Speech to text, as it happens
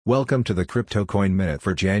Welcome to the Crypto Coin Minute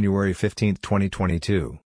for January 15,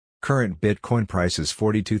 2022. Current Bitcoin price is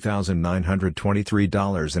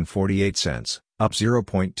 $42,923.48, up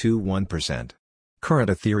 0.21%. Current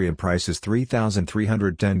Ethereum price is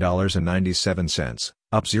 $3,310.97,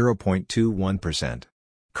 up 0.21%.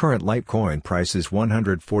 Current Litecoin price is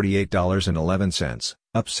 $148.11,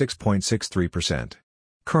 up 6.63%.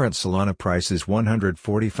 Current Solana price is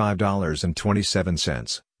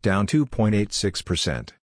 $145.27, down 2.86%.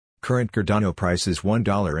 Current Cardano price is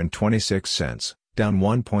 $1.26, down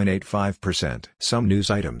 1.85%. Some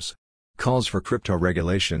news items. Calls for crypto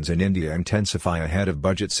regulations in India intensify ahead of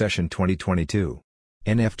budget session 2022.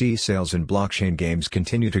 NFT sales in blockchain games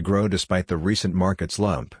continue to grow despite the recent market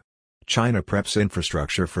slump. China preps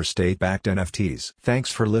infrastructure for state-backed NFTs.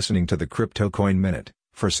 Thanks for listening to the Crypto Coin Minute.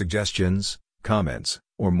 For suggestions, comments,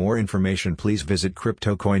 or more information, please visit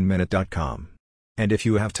CryptoCoinMinute.com. And if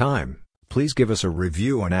you have time, please give us a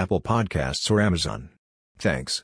review on Apple Podcasts or Amazon. Thanks.